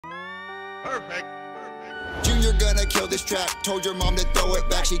Perfect. Junior gonna kill this track. Told your mom to throw it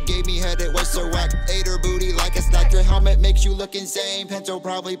back. She gave me head, it was so whack. Ate her booty like a snack. Your helmet makes you look insane. Pencil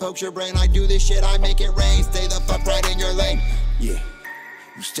probably pokes your brain. I do this shit, I make it rain. Stay the fuck right in your lane. Yeah,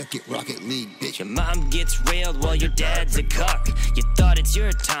 you stuck at Rocket League, bitch. Your mom gets railed while your dad's a cuck. You thought it's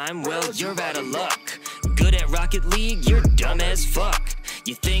your time, well, you're out of luck. Good at Rocket League, you're dumb as fuck.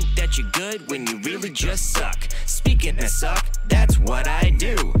 You think that you're good when you really just suck. Speaking of suck, that's what I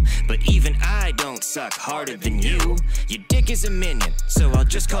do. But even I don't suck harder than you. Your dick is a minion, so I'll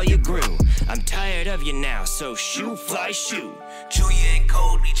just call you Gru. I'm tired of you now, so shoo, fly, shoo. Julia and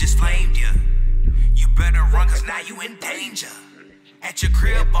Cody just flamed you. You better run, cause now you in danger. At your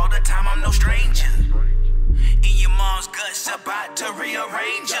crib all the time, I'm no stranger. In your mom's guts, about to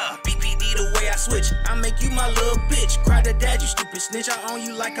rearrange ya. BPD the way I switch, I make you my little bitch. Cry to dad, you stupid snitch, I own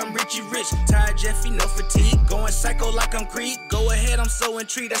you like I'm Richie Rich. Tired Jeffy, no fatigue, going psycho like I'm Creed. Go ahead, I'm so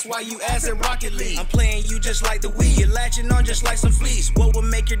intrigued, that's why you ass at Rocket League. I'm playing you just like the Wii, you're latching on just like some fleas. What would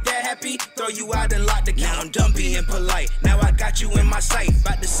make your dad happy? Throw you out and lock the count. I'm done being polite, now I got you in my sight.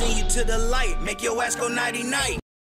 About to send you to the light, make your ass go nighty-night.